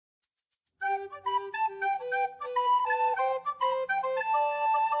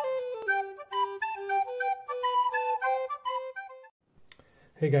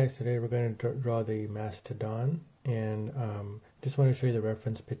Hey guys, today we're going to draw the Mastodon, and just want to show you the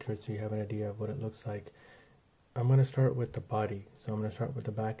reference picture so you have an idea of what it looks like. I'm going to start with the body, so I'm going to start with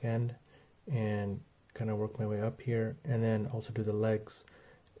the back end and kind of work my way up here, and then also do the legs,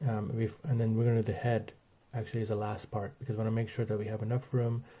 and then we're going to do the head actually as the last part, because we want to make sure that we have enough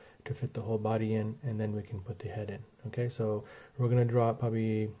room to fit the whole body in, and then we can put the head in. Okay, so we're going to draw it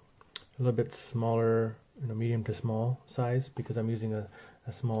probably a little bit smaller, medium to small size, because I'm using a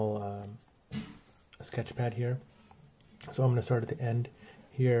small sketch pad here. So I'm going to start at the end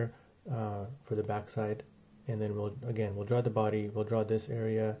here for the back side, and then we'll draw the body, we'll draw this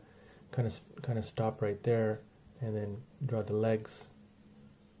area, kind of stop right there, and then draw the legs,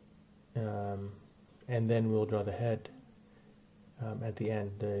 and then we'll draw the head at the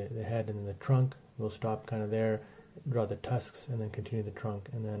end, the head, and then the trunk. We'll stop kind of there, draw the tusks, and then continue the trunk,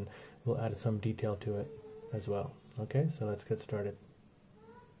 and then we'll add some detail to it as well. Okay, so let's get started.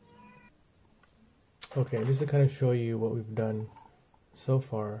 Okay, just to kind of show you what we've done so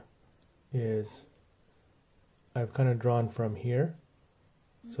far is I've kind of drawn from here,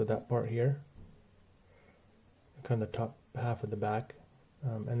 so that part here, kind of the top half of the back,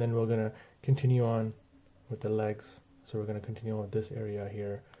 and then we're going to continue on with the legs. So we're going to continue on with this area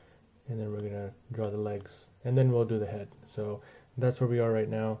here, and then we're going to draw the legs, and then we'll do the head. So that's where we are right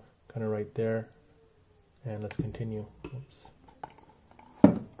now, kind of right there, and let's continue. Oops.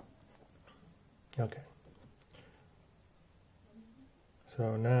 Okay,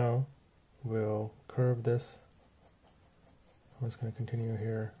 so now we'll curve this. I'm just going to continue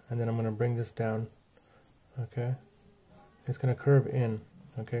here, and then I'm going to bring this down. Okay, it's going to curve in.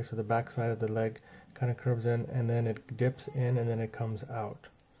 Okay, so the back side of the leg kind of curves in, and then it dips in, and then it comes out.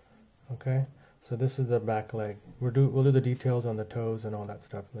 Okay, so this is the back leg. We'll do the details on the toes and all that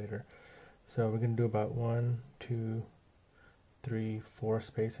stuff later. So we're going to do about 1, 2, 3, 4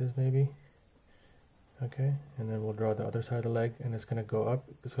 spaces maybe. Okay, and then we'll draw the other side of the leg, and it's going to go up.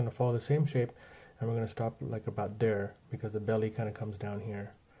 It's going to follow the same shape, and we're going to stop like about there, because the belly kind of comes down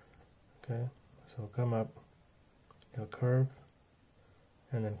here. Okay, so it'll come up, it'll curve,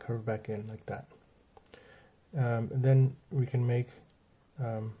 and then curve back in like that. Then we can make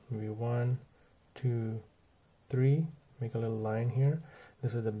maybe 1, 2, 3, make a little line here.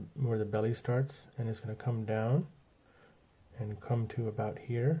 This is where the belly starts, and it's going to come down and come to about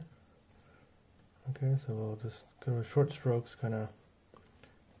here. Okay, so we'll just go with short strokes, kind of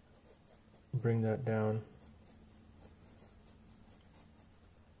bring that down.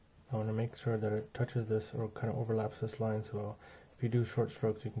 I want to make sure that it touches this or kind of overlaps this line, so if you do short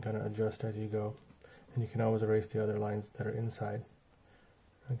strokes you can kind of adjust as you go, and you can always erase the other lines that are inside.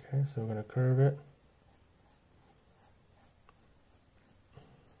 Okay, so we're going to curve it.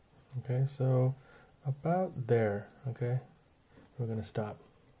 Okay, so about there. Okay, we're going to stop.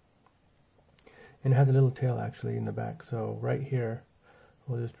 And it has a little tail actually in the back, so right here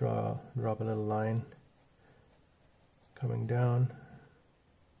we'll just drop a little line coming down,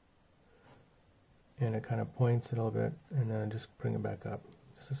 and it kind of points a little bit, and then just bring it back up.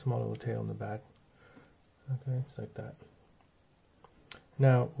 Just a small little tail in the back. Okay, just like that.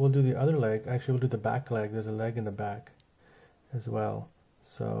 Now we'll do the other leg. Actually, we'll do the back leg. There's a leg in the back as well.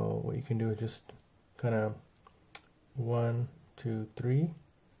 So what you can do is just kind of 1, 2, 3.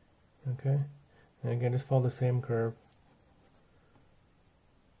 Okay, and again just follow the same curve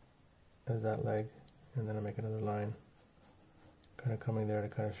as that leg, and then I'll make another line kind of coming there to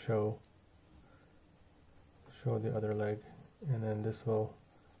kind of show the other leg, and then this will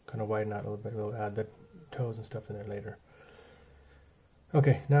kind of widen out a little bit. We'll add the toes and stuff in there later.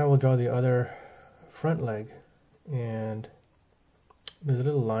 Okay, now we'll draw the other front leg, and there's a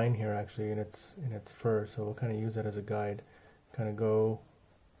little line here actually in its fur, so we'll kind of use that as a guide. Kind of go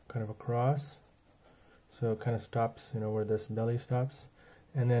kind of across, so it kind of stops, where this belly stops,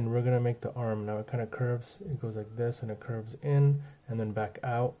 and then we're going to make the arm. Now it kind of curves, it goes like this, and it curves in and then back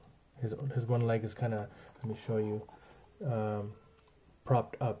out. His one leg is kind of, let me show you,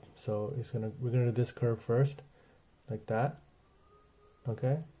 propped up, so we're gonna do this curve first, like that.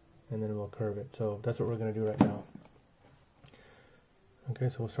 Okay, and then we'll curve it. So that's what we're gonna do right now. Okay,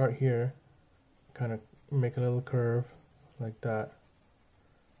 so we'll start here, kind of make a little curve like that.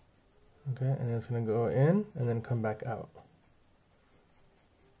 Okay, and then it's gonna go in and then come back out.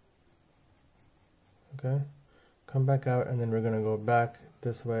 Okay, come back out, and then we're gonna go back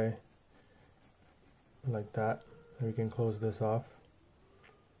this way like that, and we can close this off.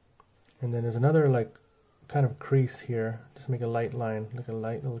 And then there's another like kind of crease here. Just make a light line, like a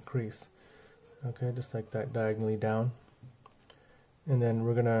light little crease. Okay, just like that, diagonally down. And then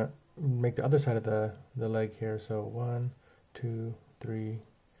we're gonna make the other side of the leg here. So 1, 2, 3,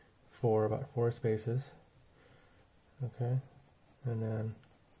 about 4 spaces. Okay, and then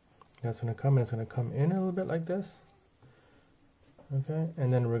that's going to come, and it's going to come in a little bit like this. Okay,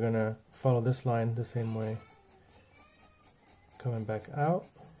 and then we're going to follow this line the same way, coming back out,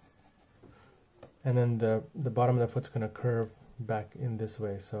 and then the bottom of the foot's going to curve back in this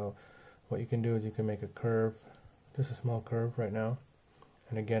way. So what you can do is you can make a curve, just a small curve right now,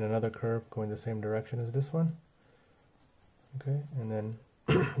 and again another curve going the same direction as this one. Okay, and then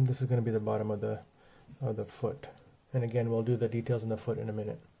this is going to be the bottom of the foot. And again, we'll do the details on the foot in a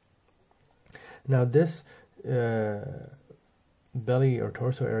minute. Now this belly or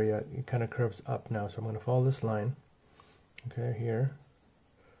torso area, it kind of curves up now. So I'm going to follow this line, okay, here.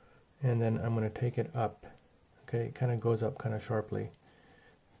 And then I'm going to take it up. Okay, it kind of goes up kind of sharply,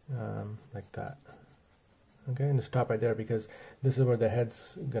 like that. Okay, and to stop right there because this is where the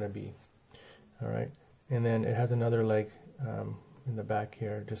head's going to be. All right, and then it has another leg in the back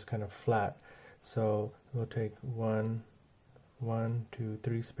here, just kind of flat. So we'll take 1, 2,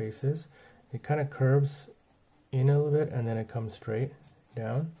 3 spaces. It kind of curves in a little bit, and then it comes straight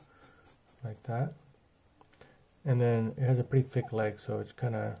down like that. And then it has a pretty thick leg, so it's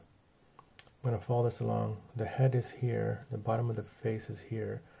kind of, I'm going to follow this along. The head is here, the bottom of the face is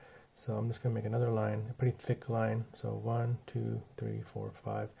here. So I'm just going to make another line, a pretty thick line. So 1, 2, 3, 4,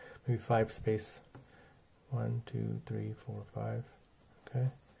 5, maybe 5 space. 1, 2, 3, 4, 5. Okay.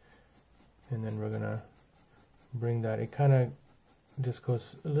 And then we're going to bring that, it kind of just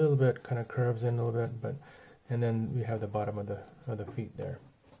goes a little bit, kind of curves in a little bit, but, and then we have the bottom of the feet there.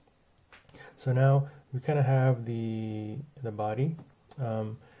 So now we kind of have the body.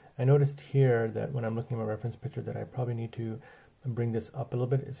 I noticed here that when I'm looking at my reference picture that I probably need to bring this up a little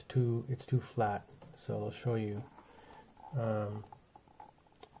bit. It's too flat. So I'll show you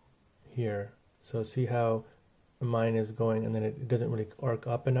here. So see how mine is going, and then it doesn't really arc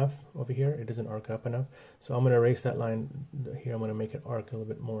up enough over here. It doesn't arc up enough. So I'm going to erase that line here. I'm going to make it arc a little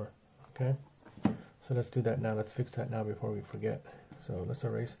bit more. Okay. So let's do that now. Let's fix that now before we forget. So let's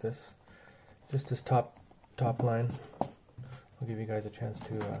erase this. Just this top line. I'll give you guys a chance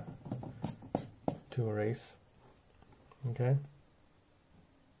to erase. Okay.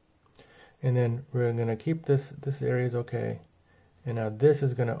 And then we're going to keep this area is okay. And now this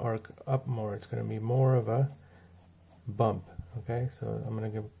is going to arc up more. It's going to be more of a bump. Okay, so I'm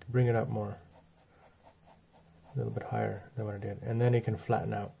going to bring it up more, a little bit higher than what I did, and then it can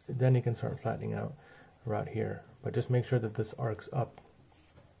flatten out. Then you can start flattening out right here, but just make sure that this arcs up.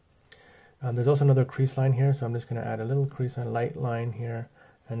 There's also another crease line here, so I'm just going to add a little crease line, light line here,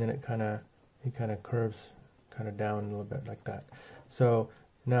 and then it kind of curves kind of down a little bit like that. So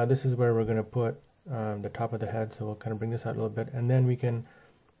now this is where we're going to put the top of the head. So we'll kind of bring this out a little bit, and then we can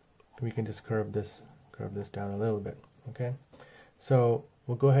just curve this down a little bit. Okay, so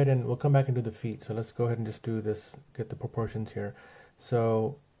we'll go ahead and we'll come back and do the feet. So let's go ahead and just do this, get the proportions here.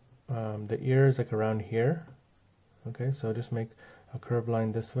 So the ear is like around here. Okay, so just make a curved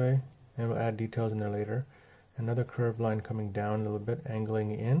line this way, and we'll add details in there later. Another curved line coming down a little bit,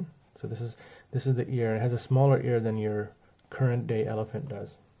 angling in. So this is the ear. It has a smaller ear than your current day elephant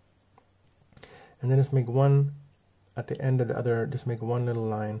does. And then just make one at the end of the other, just make one little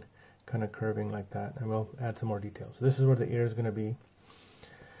line kind of curving like that, and we'll add some more details. So this is where the ear is going to be.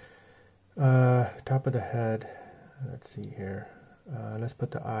 Top of the head, let's see here. Let's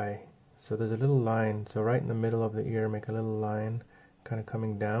put the eye. So there's a little line. So right in the middle of the ear, make a little line kind of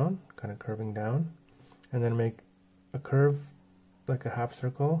coming down, kind of curving down, and then make a curve like a half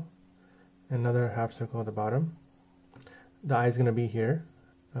circle, another half circle at the bottom. The eye is going to be here.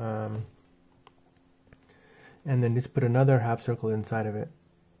 And then just put another half circle inside of it,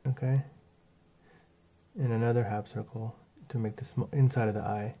 okay? And another half circle to make the inside of the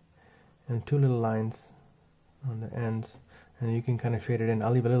eye. And 2 little lines on the ends. And you can kind of shade it in.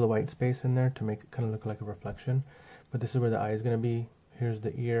 I'll leave a little white space in there to make it kind of look like a reflection. But this is where the eye is going to be. Here's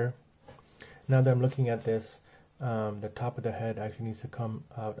the ear. Now that I'm looking at this, the top of the head actually needs to come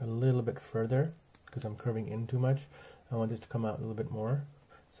out a little bit further because I'm curving in too much. I want this to come out a little bit more.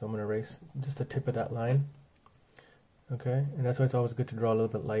 So I'm going to erase just the tip of that line. Okay, and that's why it's always good to draw a little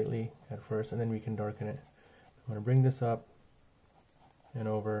bit lightly at first, and then we can darken it. I'm going to bring this up and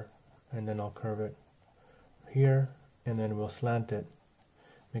over, and then I'll curve it here, and then we'll slant it.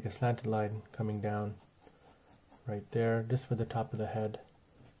 Make a slanted line coming down right there, just for the top of the head.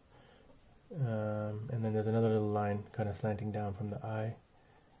 And then there's another little line kind of slanting down from the eye.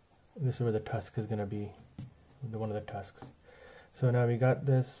 This is where the tusk is going to be, one of the tusks. So now we got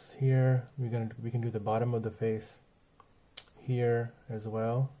this here. We can do the bottom of the face here as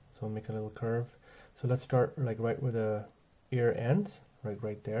well. So we'll make a little curve. So let's start like right where the ear ends,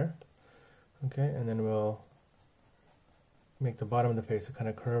 right there. Okay, and then we'll make the bottom of the face, it kind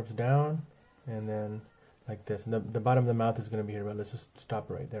of curves down, and then like this. And the bottom of the mouth is going to be here, but let's just stop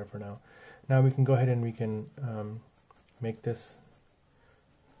it right there for now. Now we can go ahead and we can make this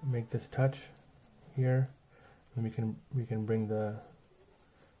touch here, and we can bring the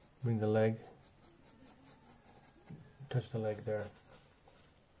leg, touch the leg there,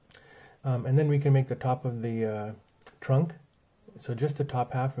 and then we can make the top of the trunk. So just the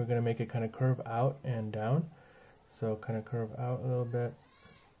top half, we're going to make it kind of curve out and down. So kind of curve out a little bit,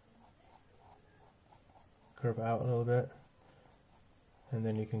 curve out a little bit, and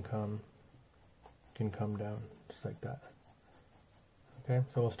then you can come down just like that. Okay,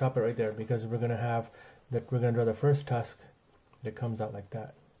 so we'll stop it right there because we're going to have that. We're going to draw the first tusk that comes out like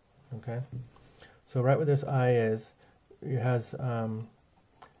that. Okay, so right where this eye is, it has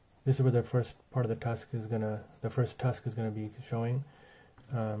this is where the first part of the tusk is the first tusk is gonna be showing.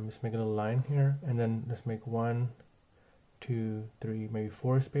 Just make a little line here, and then let's make 1, 2, 3, maybe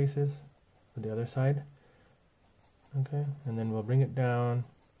 4 spaces for the other side. Okay, and then we'll bring it down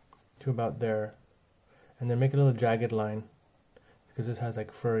to about there, and then make a little jagged line because this has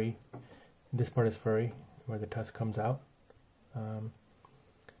like furry. This part is furry where the tusk comes out. And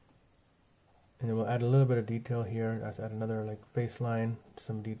then we'll add a little bit of detail here. Let's add another like face line,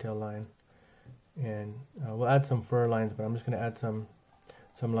 some detail line, and we'll add some fur lines. But I'm just going to add some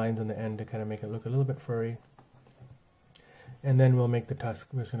lines on the end to kind of make it look a little bit furry. And then we'll make the tusk.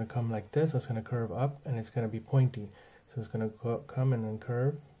 It's going to come like this. It's going to curve up, and it's going to be pointy. So it's going to come and then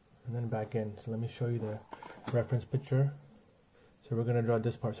curve, and then back in. So let me show you the reference picture. So we're going to draw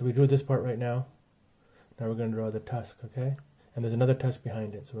this part. So we drew this part right now. Now we're going to draw the tusk. Okay. And there's another tusk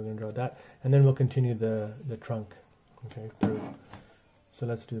behind it, so we're going to draw that, and then we'll continue the trunk, okay, through. So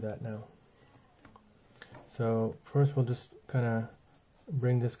let's do that now. So first we'll just kind of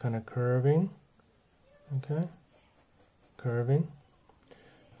bring this kind of curving, okay, curving.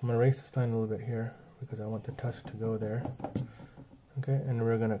 I'm going to erase this line a little bit here because I want the tusk to go there, okay, and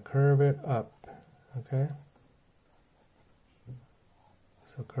we're going to curve it up, okay.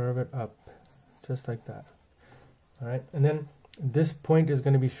 So curve it up, just like that. All right, and then this point is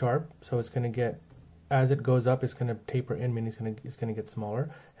going to be sharp, so it's going to get, as it goes up, it's going to taper in, meaning it's going to get smaller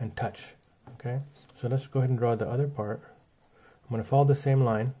and touch. Okay, so let's go ahead and draw the other part. I'm going to follow the same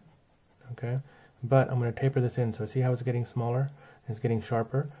line, okay, but I'm going to taper this in. So see how it's getting smaller, it's getting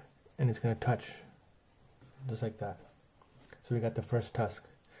sharper, and it's going to touch just like that. So we got the first tusk.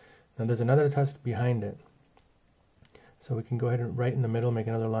 Now there's another tusk behind it, so we can go ahead and right in the middle make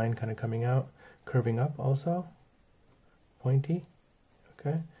another line kind of coming out, curving up also, pointy,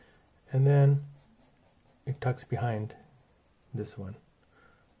 okay, and then it tucks behind this one,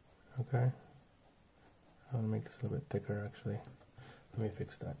 okay. I want to make this a little bit thicker actually. Let me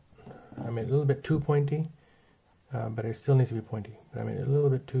fix that. I made it a little bit too pointy, but it still needs to be pointy, but I made it a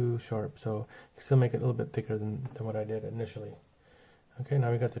little bit too sharp, so you still make it a little bit thicker than what I did initially. Okay,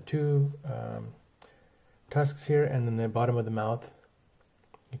 now we got the two tusks here, and then the bottom of the mouth,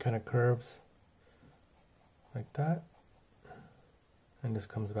 it kind of curves like that, and this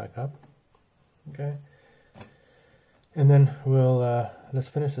comes back up, okay. And then we'll let's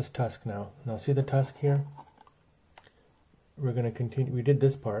finish this tusk now. Now see the tusk here? We're going to continue. We did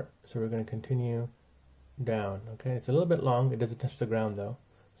this part, so we're going to continue down, okay. It's a little bit long. It doesn't touch the ground though,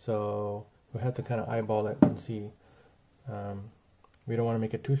 so we have to kind of eyeball it and see. We don't want to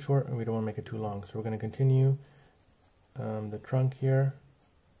make it too short, and we don't want to make it too long. So we're going to continue the trunk here.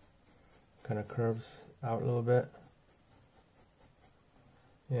 Kind of curves out a little bit.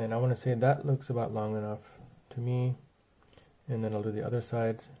 And I want to say that looks about long enough to me. And then I'll do the other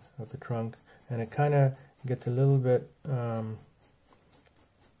side of the trunk. And it kind of gets a little bit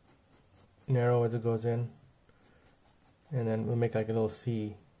narrow as it goes in. And then we'll make like a little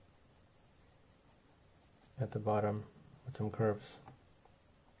C at the bottom with some curves.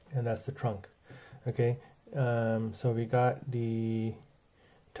 And that's the trunk. Okay, so we got the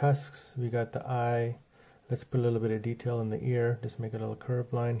tusks, we got the eye. Let's put a little bit of detail in the ear. Just make a little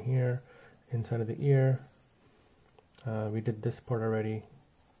curved line here inside of the ear. We did this part already.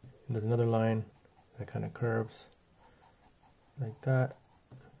 And there's another line that kind of curves like that,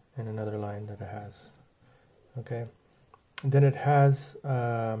 and another line that it has. Okay, and then it has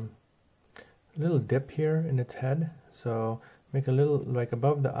a little dip here in its head. So make a little, like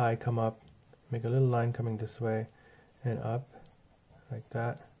above the eye, come up, make a little line coming this way and up like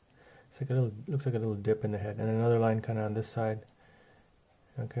that. It's like a little, looks like a little dip in the head, and another line kind of on this side.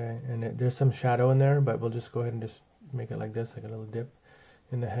 Okay, and there's some shadow in there, but we'll just go ahead and just make it like this, like a little dip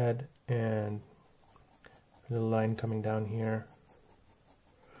in the head, and a little line coming down here.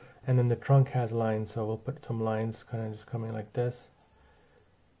 And then the trunk has lines, so we'll put some lines kind of just coming like this.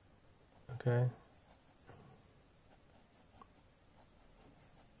 Okay.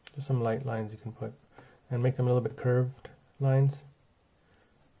 Just some light lines you can put, and make them a little bit curved lines.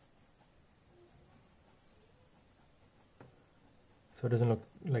 So it doesn't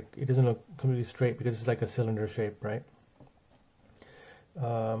look completely straight, because it's like a cylinder shape, right?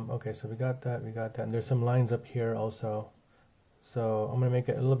 Okay, so we got that, and there's some lines up here also. So I'm gonna make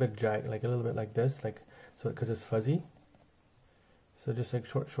it a little bit jagged, like a little bit like this, like so, because it's fuzzy. So just like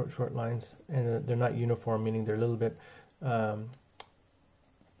short lines, and they're not uniform, meaning they're a little bit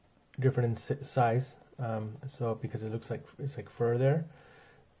different in size. So because it looks like it's like fur there.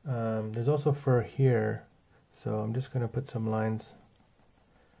 There's also fur here, so I'm just gonna put some lines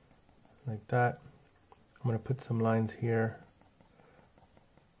like that. I'm gonna put some lines here,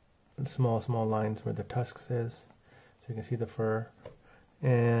 small lines where the tusks is, so you can see the fur.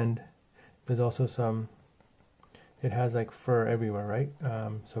 And there's also some, it has like fur everywhere, right?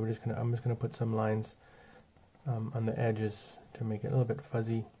 So I'm just gonna put some lines on the edges to make it a little bit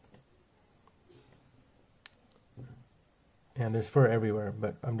fuzzy. And there's fur everywhere,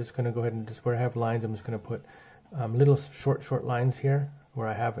 but I'm just gonna go ahead and just where I have lines, I'm just gonna put little short lines here where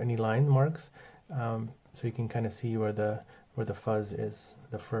I have any line marks, so you can kind of see where the fuzz is,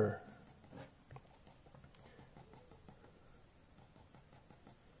 the fur.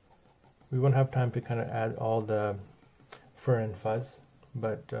 We won't have time to kind of add all the fur and fuzz,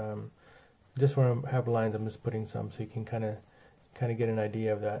 but just where I have lines, I'm just putting some, so you can kind of get an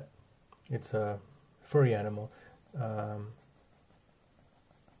idea of that. It's a furry animal.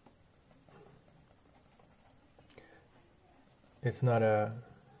 It's not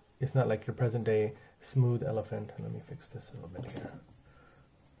like your present day smooth elephant. Let me fix this a little bit here.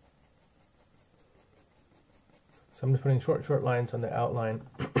 So I'm just putting short lines on the outline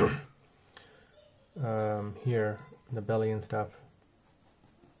here, in the belly and stuff.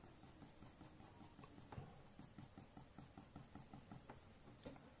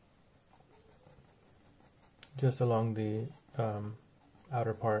 Just along the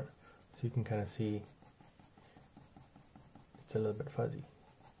outer part, so you can kind of see it's a little bit fuzzy.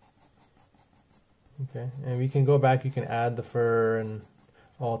 Okay, and we can go back, you can add the fur and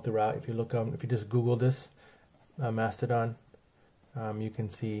all throughout. If you look if you just Google this Mastodon, you can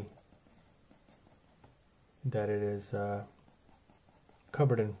see that it is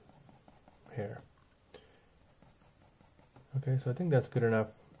covered in hair. Okay, so I think that's good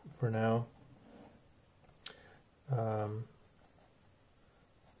enough for now. We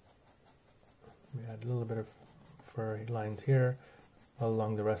add a little bit of fur lines here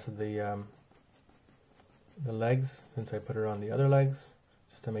along the rest of the legs, since I put it on the other legs,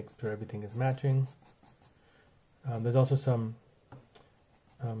 just to make sure everything is matching. There's also some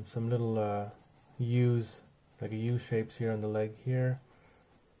little U's, like a U shapes here on the leg here.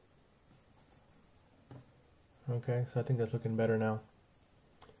 Okay, so I think that's looking better now.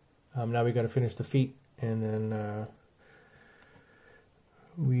 Now we got to finish the feet, and then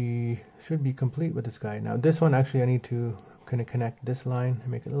we should be complete with this guy. Now this one, actually I need to kind of connect this line and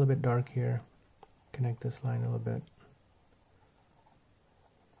make it a little bit dark here. Connect this line a little bit.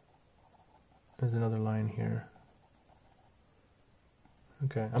 There's another line here.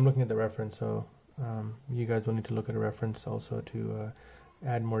 Okay, I'm looking at the reference, so you guys will need to look at a reference also to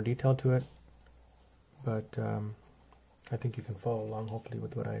add more detail to it. But I think you can follow along, hopefully,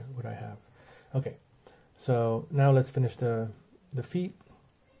 with what I have. Okay, so now let's finish the feet.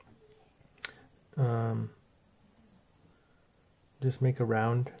 Just make a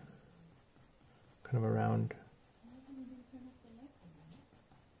round, kind of a round.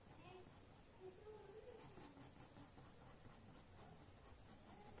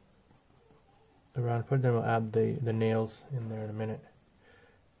 The round foot, then we'll add the nails in there in a minute.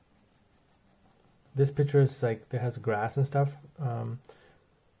 This picture is like, it has grass and stuff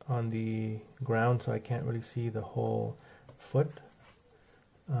on the ground, so I can't really see the whole foot.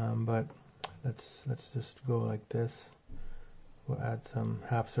 But let's just go like this. We'll add some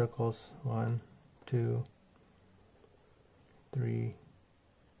half circles. 1, 2, 3,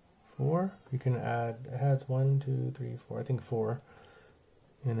 4. You can add, it has 1, 2, 3, 4. I think 4.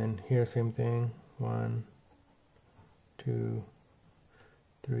 And then here, same thing. 1, 2,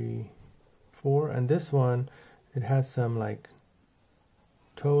 3, 4. And this one, it has some like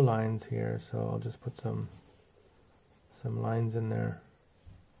toe lines here, so I'll just put some lines in there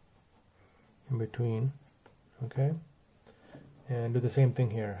in between. Okay, and do the same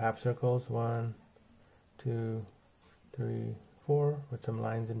thing here. Half circles. 1, 2, 3, 4, with some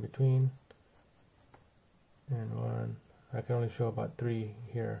lines in between. And 1. I can only show about 3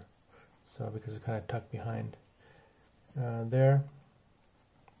 here. So because it's kind of tucked behind there.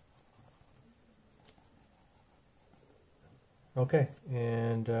 Okay,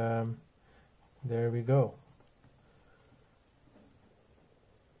 and there we go.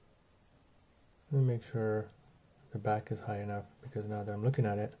 Let me make sure the back is high enough, because now that I'm looking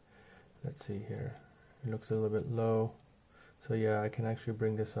at it, let's see here, it looks a little bit low. So yeah, I can actually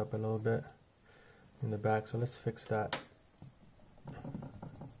bring this up a little bit in the back. So let's fix that.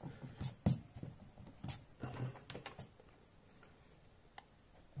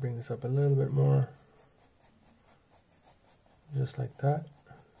 Bring this up a little bit more, just like that.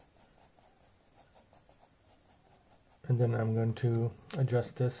 And then I'm going to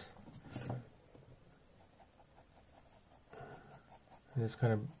adjust this and just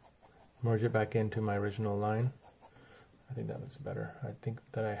kind of merge it back into my original line. I think that looks better. I think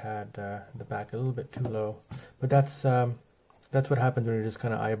that I had the back a little bit too low, but that's what happens when you're just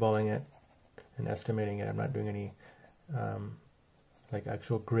kind of eyeballing it and estimating it. I'm not doing any like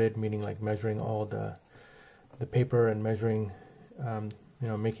actual grid, meaning like measuring all the paper and measuring, you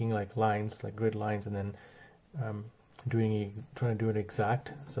know, making like lines, like grid lines, and then trying to do it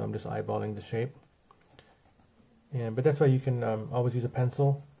exact. So I'm just eyeballing the shape. But that's why you can always use a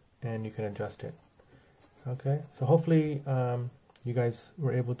pencil and you can adjust it. Okay, so hopefully you guys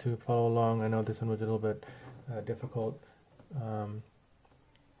were able to follow along. I know this one was a little bit difficult,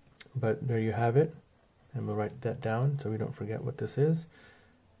 but there you have it. And we'll write that down so we don't forget what this is.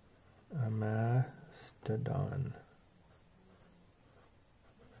 A mastodon.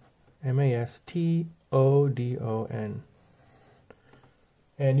 M-A-S-T-O-D-O-N.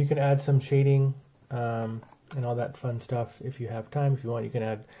 And you can add some shading and all that fun stuff if you have time. If you want, you can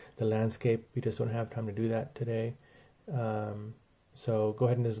add the landscape. We just don't have time to do that today. So go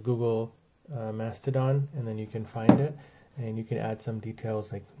ahead and just Google Mastodon, and then you can find it. And you can add some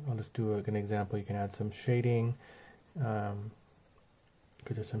details, like I'll just do an example. You can add some shading, because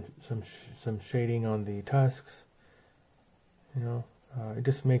there's some shading on the tusks. You know, it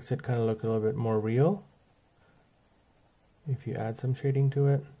just makes it kind of look a little bit more real if you add some shading to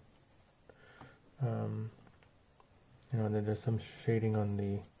it. You know, and then there's some shading on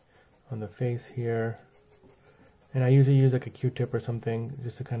the face here. And I usually use like a Q-tip or something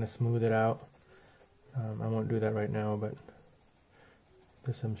just to kind of smooth it out. I won't do that right now, but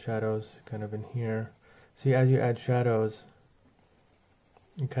there's some shadows kind of in here. See, as you add shadows,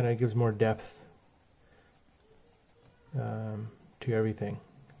 it kind of gives more depth to everything.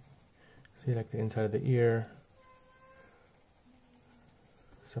 See, like the inside of the ear,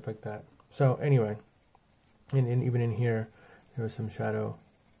 stuff like that. So anyway, and even in here, there was some shadow.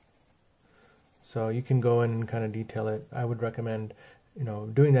 So you can go in and kind of detail it. I would recommend, you know,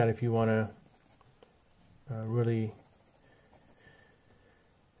 doing that if you want to really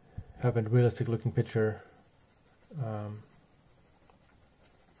have a realistic looking picture.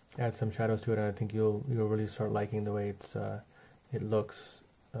 Add some shadows to it, and I think you'll really start liking the way it looks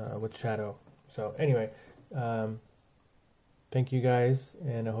with shadow. So anyway, thank you guys,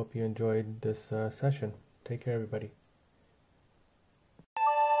 and I hope you enjoyed this session. Take care, everybody.